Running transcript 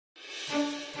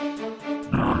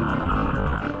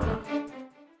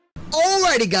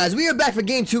Alrighty guys, we are back for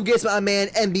game 2 against my man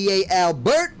NBA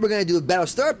Albert. We're gonna do a battle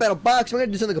start, battle box. We're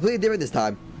gonna do something completely different this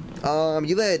time.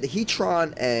 You led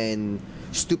Heatron and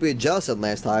stupid Jellicent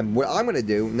last time. What I'm gonna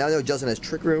do, now that Jellicent has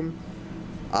Trick Room,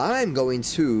 I'm going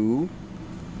to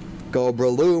go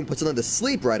Breloom, put something to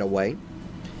sleep right away.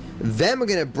 Then we're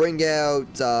gonna bring out,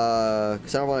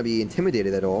 because I don't want to be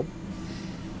intimidated at all.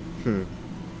 We're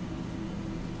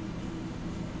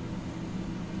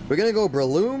gonna go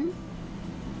Breloom,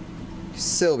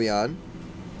 Sylveon.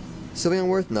 Sylveon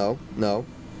worth? No. No.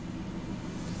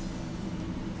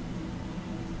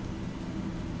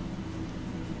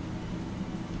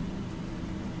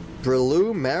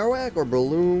 Breloom, Marowak, or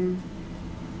Breloom?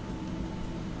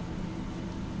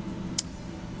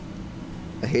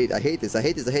 I hate this.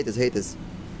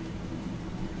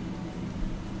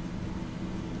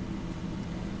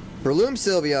 Breloom,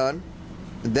 Sylveon.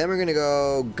 Then we're gonna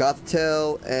go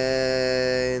Gothitelle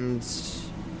and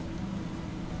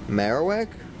Marowak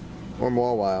or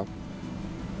Mawile?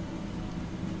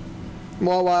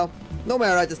 Mawile. No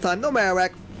Marowak this time. No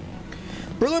Marowak.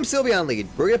 Breloom, Sylveon lead.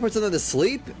 We're gonna put something to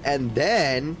sleep and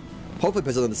then hopefully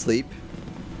put something to sleep.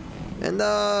 And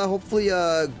hopefully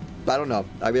I don't know.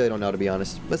 I really don't know, to be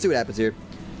honest. Let's see what happens here.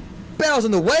 Battle's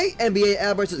on the way. NBA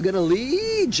Albert is gonna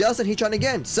lead Jellicent Heatron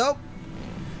again. So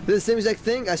this is the same exact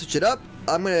thing. I switch it up.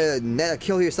 I'm gonna net a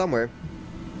kill here somewhere.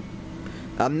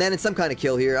 I'm netting some kind of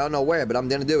kill here. I don't know where, but I'm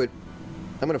gonna do it.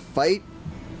 I'm gonna fight.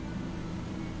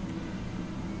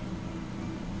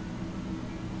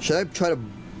 Should I try to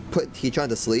put Heatron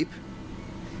to sleep?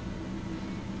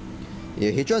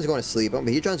 Yeah, Heatron's going to sleep.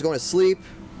 Heatron's going to sleep.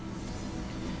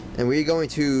 And we're going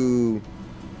to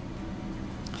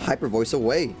Hyper Voice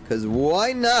away. Because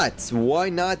why not? Why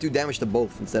not do damage to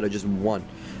both instead of just one?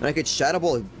 And I could Shadow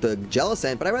Ball the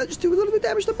Jellicent, but I'd rather just do a little bit of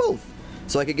damage to both.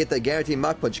 So I could get the guaranteed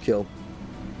Mach Punch kill.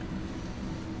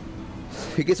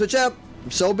 You can switch out.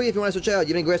 So be if you want to switch out.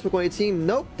 You didn't Grass Book on your team?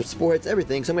 Nope. Spore hits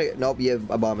everything. So I'm gonna, nope, you have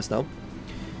Abomasnow.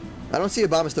 I don't see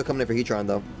Abomasnow coming in for Heatron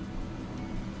though.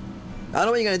 I don't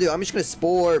know what you're gonna do. I'm just gonna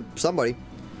Spore somebody.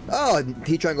 Oh,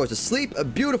 Heatron goes to sleep.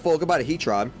 Beautiful. Goodbye to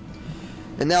Heatron.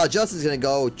 And now Justin's gonna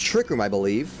go Trick Room, I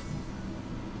believe.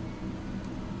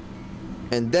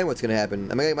 And then what's gonna happen?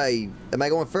 Am I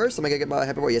going first? Am I gonna get my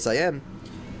Happy Boy? Yes, I am.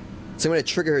 So I'm gonna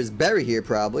trigger his Berry here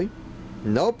probably.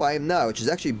 Nope, I am not, which is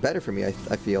actually better for me, I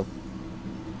feel.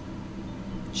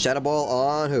 Shadow Ball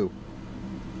on who?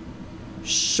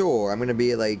 Sure, I'm gonna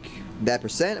be like that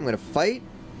percent. I'm gonna fight.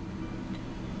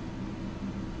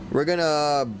 We're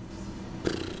gonna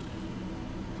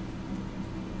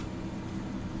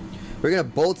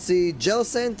Bolt Seed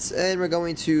Jellicent, and we're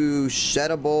going to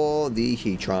Shadow Ball the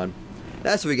Heatron.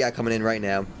 That's what we got coming in right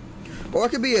now. Or it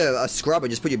could be a scrub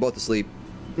and just put you both to sleep.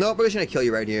 Nope, we're just gonna kill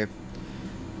you right here.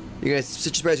 You're gonna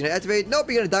Citrus Berry's gonna activate. Nope,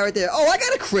 you're gonna die right there. Oh, I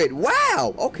got a crit.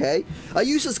 Wow. Okay, a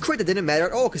useless crit that didn't matter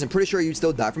at all because I'm pretty sure you'd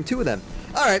still die from 2 of them.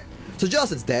 All right, so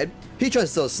Jellicent's dead.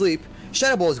 Heatron's still asleep.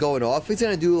 Shadow Ball is going off. He's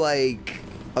gonna do like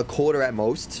a quarter at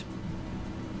most.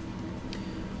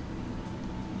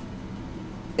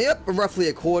 Yep, roughly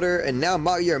a quarter. And now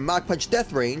you're in Mach Punch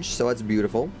death range, so that's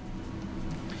beautiful.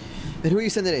 And who are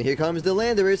you sending in? Here comes the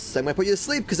Landorus. I'm gonna put you to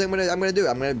sleep because I'm gonna do it.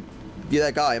 I'm gonna be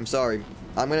that guy. I'm sorry.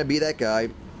 I'm gonna be that guy.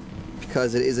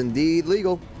 Because it is indeed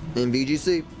legal in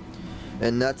VGC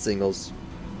and not singles.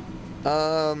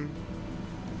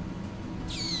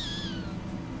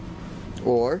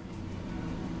 Or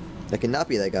I cannot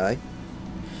be that guy.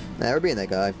 Nah, we're being that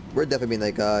guy. We're definitely being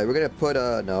that guy. We're gonna put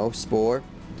no Spore.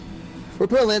 We're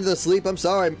putting Land to sleep. I'm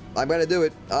sorry. I'm gonna do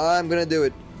it. I'm gonna do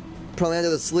it. Put Land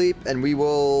to sleep, and we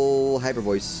will Hyper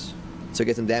Voice, so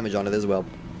get some damage on it as well.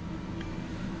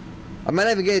 I might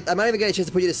not even get a chance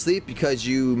to put you to sleep because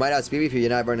you might outspeed me if you're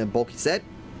not running a bulky set.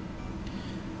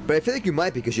 But I feel like you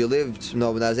might because you lived.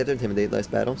 No, when I was after Intimidate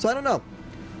last battle. So I don't know.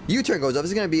 U-turn goes off.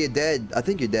 This is gonna be a dead. I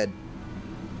think you're dead.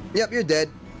 Yep, you're dead.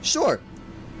 Sure.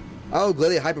 I'll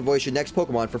gladly Hyper Voice your next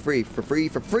Pokemon for free. For free.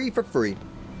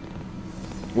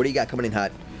 What do you got coming in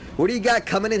hot? What do you got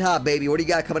coming in hot, baby? What do you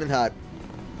got coming in hot?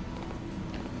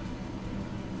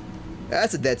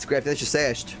 That's a dead Scrafty. That's just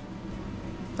sashed.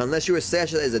 Unless you were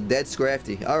sashed, that is a dead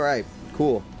Scrafty. Alright,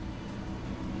 cool.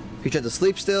 He's to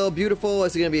sleep still. Beautiful.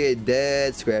 It's going to be a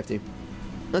dead Scrafty.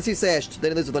 Unless he's sashed.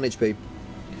 Then he lives with 1 HP.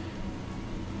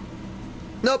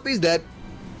 Nope, he's dead.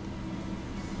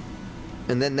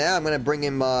 And then now I'm going to bring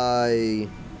in my...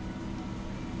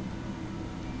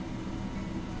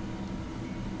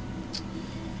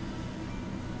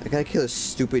 I gotta kill a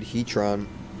stupid Heatron.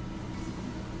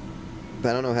 But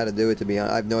I don't know how to do it, to be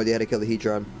honest. I have no idea how to kill the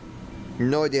Heatron.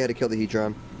 No idea how to kill the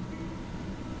Heatron.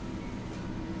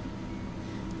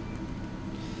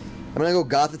 gonna go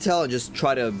Gothitelle and just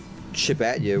try to chip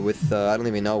at you with, I don't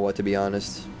even know what, to be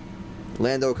honest.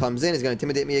 Lando comes in, he's gonna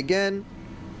intimidate me again.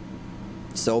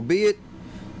 So be it.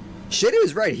 Shady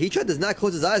was right. Heatran does not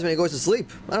close his eyes when he goes to sleep.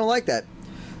 I don't like that.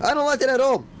 I don't like that at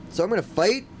all. So I'm gonna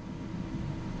fight.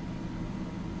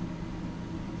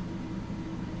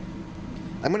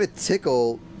 I'm gonna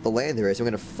tickle the Landorus. I'm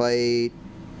gonna fight.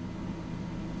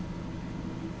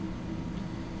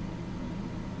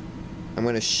 I'm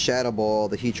gonna Shadow Ball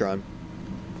the Heatran.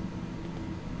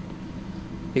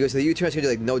 He goes to the U-turn. It's gonna do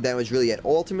like no damage really at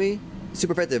all to me.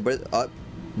 Super effective, but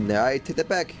no, I take that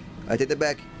back. I take that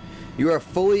back. You are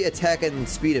fully attack and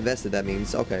speed invested. That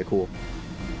means okay, cool.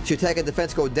 So your attack and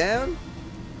defense go down.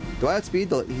 Do I outspeed?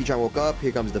 The Heatran woke up.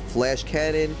 Here comes the Flash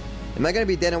Cannon. Am I gonna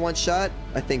be dead in one shot?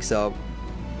 I think so.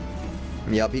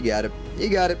 Yep, he got it. He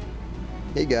got it.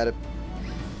 He got it.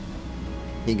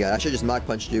 He got it. I should just Mach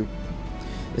Punched you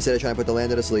instead of trying to put the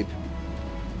Lander to sleep.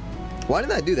 Why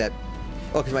didn't I do that?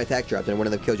 Oh, because my attack dropped and one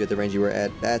of them killed you at the range you were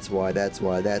at. That's why. That's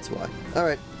why. That's why. All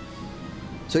right.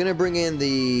 So we're gonna bring in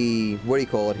the, what do you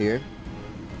call it here?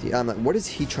 What is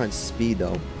Heatran's speed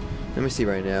though? Let me see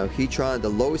right now. Heatran, the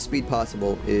lowest speed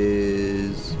possible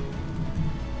is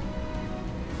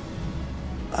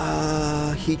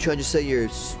Heatran, just say your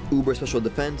uber special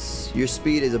defense. Your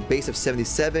speed is a base of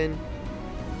 77.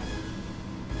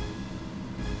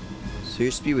 So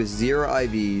your speed was 0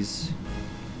 IVs.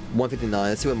 159.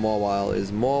 Let's see what Mawile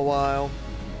is. Mawile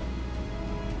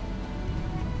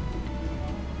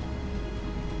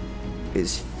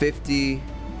is 50.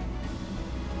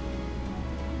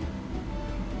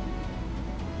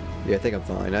 Yeah, I think I'm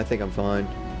fine. I think I'm fine.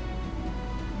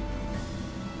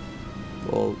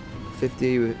 Well,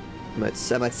 50. I'm at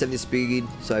 70 speed,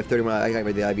 so I have 31. I got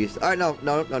rid of the IVs. Alright, no.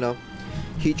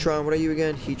 Heatran, what are you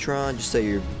again? Heatran, just say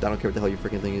your. I don't care what the hell your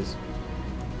freaking thing is.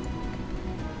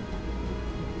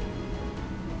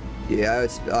 Yeah,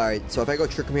 it's alright. So if I go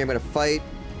Trick Room here, I'm gonna fight.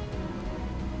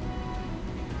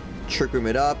 Trick Room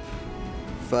it up.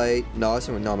 Fight. No,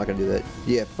 I'm not gonna do that.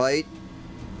 Yeah, fight.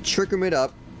 Trick Room it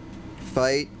up.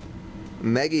 Fight.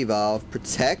 Mega Evolve.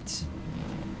 Protect.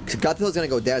 Because Gothitell's gonna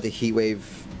go down to Heat Wave.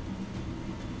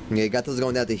 Yeah, Gothitell's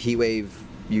going down to Heat Wave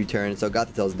U-turn, so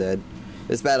Gothitell's dead.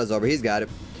 This battle's over. He's got it.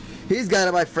 He's got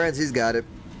it, my friends. He's got it.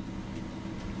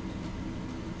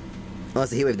 Oh,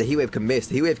 it's the Heat Wave. The Heat Wave can miss.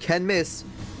 The Heat Wave can miss.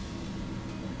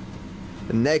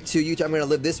 Neg 2 U-turn. I'm gonna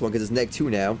live this one because it's Neg 2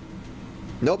 now.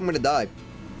 Nope, I'm gonna die.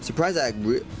 Surprise!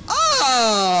 Oh!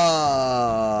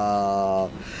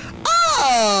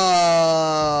 Oh!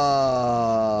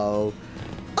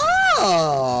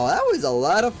 Oh! That was a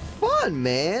lot of fun,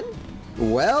 man.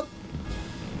 Well,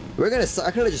 we're gonna. I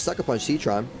could have just Sucker Punch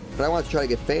Heatran, but I want to try to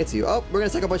get fancy. Oh, we're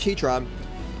gonna Sucker Punch Heatran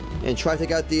and try to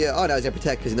take out the. Oh no, he's gonna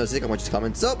protect because he knows Sucker Punch is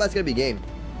coming. So that's gonna be game.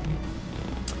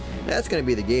 That's gonna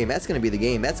be the game. That's gonna be the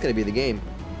game. That's gonna be the game.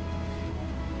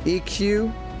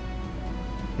 EQ.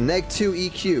 Neg 2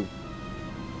 EQ.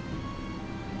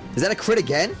 Is that a crit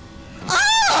again?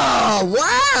 Oh,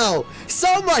 wow!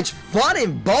 So much fun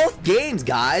in both games,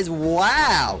 guys.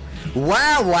 Wow.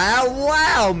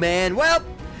 Wow, man. Well,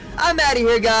 I'm out of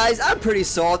here, guys. I'm pretty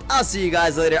salty. I'll see you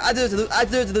guys later. I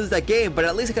deserved to lose that game, but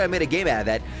at least I could have made a game out of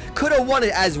that. Could have won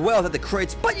it as well without the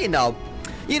crits, but you know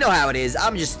how it is.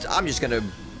 I'm just gonna.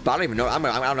 I don't even know. I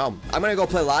don't know. I'm gonna go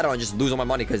play Lotto and just lose all my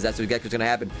money because that's what's gonna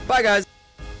happen. Bye, guys.